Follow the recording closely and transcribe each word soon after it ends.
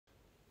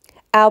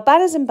Our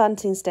Banners and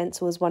Bunting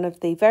stencil was one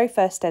of the very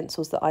first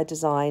stencils that I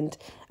designed,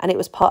 and it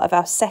was part of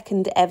our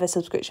second ever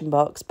subscription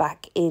box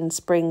back in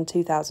spring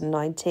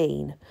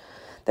 2019.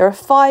 There are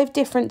 5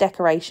 different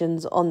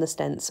decorations on the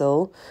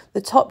stencil. The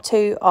top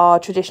 2 are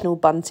traditional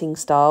bunting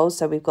styles,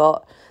 so we've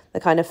got the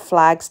kind of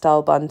flag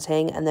style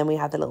bunting, and then we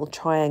have the little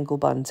triangle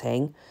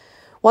bunting.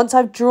 Once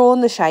I've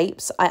drawn the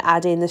shapes, I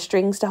add in the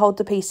strings to hold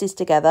the pieces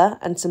together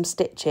and some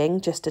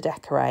stitching just to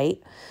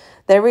decorate.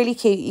 They're really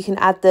cute. You can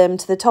add them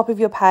to the top of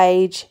your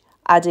page,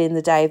 add in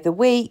the day of the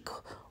week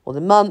or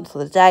the month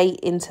or the date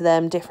into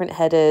them, different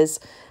headers,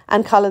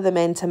 and colour them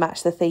in to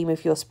match the theme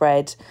of your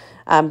spread.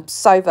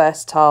 So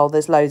versatile.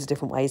 There's loads of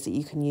different ways that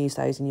you can use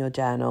those in your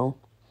journal.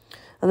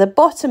 And the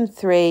bottom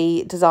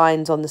 3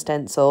 designs on the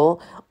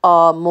stencil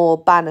are more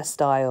banner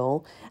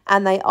style,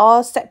 and they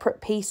are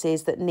separate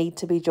pieces that need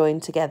to be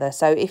joined together.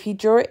 So if you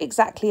draw it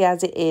exactly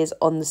as it is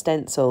on the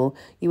stencil,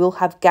 you will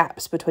have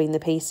gaps between the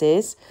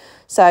pieces.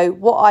 So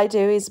what I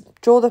do is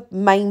draw the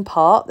main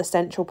part, the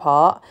central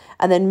part,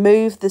 and then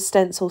move the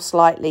stencil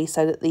slightly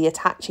so that the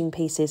attaching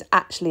pieces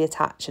actually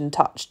attach and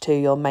touch to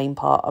your main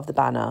part of the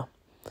banner.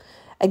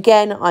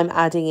 Again, I'm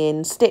adding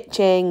in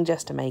stitching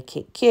just to make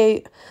it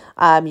cute.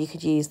 You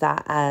could use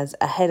that as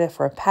a header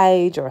for a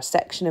page or a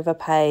section of a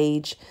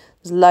page.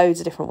 There's loads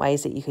of different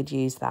ways that you could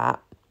use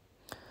that.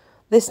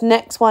 This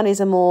next one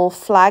is a more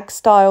flag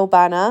style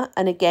banner.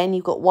 And again,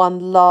 you've got one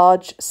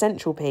large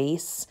central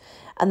piece.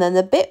 And then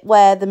the bit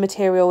where the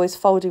material is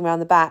folding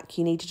around the back,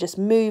 you need to just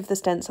move the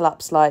stencil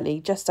up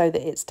slightly just so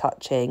that it's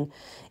touching.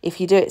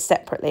 If you do it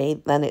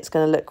separately, then it's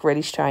going to look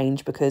really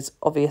strange because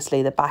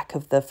obviously the back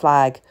of the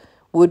flag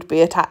would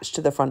be attached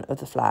to the front of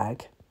the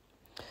flag.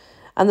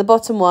 And the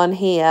bottom one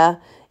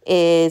here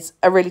is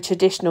a really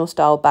traditional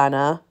style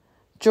banner,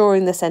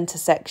 drawing the centre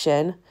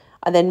section.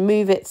 I then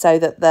move it so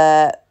that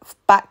the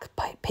back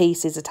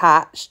piece is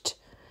attached.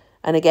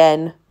 And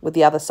again, with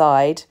the other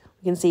side,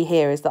 you can see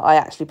here is that I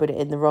actually put it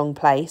in the wrong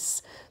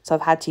place. So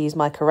I've had to use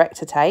my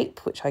corrector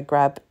tape, which I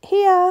grab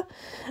here.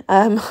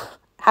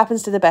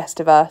 Happens to the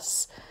best of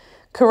us.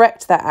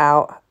 Correct that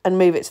out and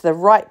move it to the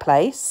right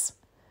place.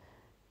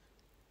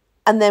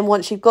 And then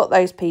once you've got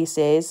those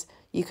pieces,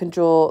 you can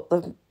draw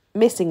the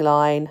missing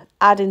line,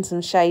 add in some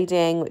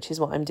shading, which is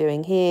what I'm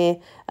doing here,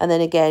 and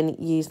then again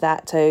use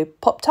that to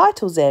pop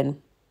titles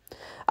in.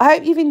 I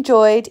hope you've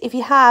enjoyed. If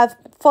you have,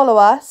 follow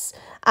us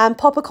and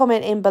pop a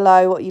comment in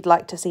below what you'd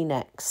like to see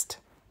next.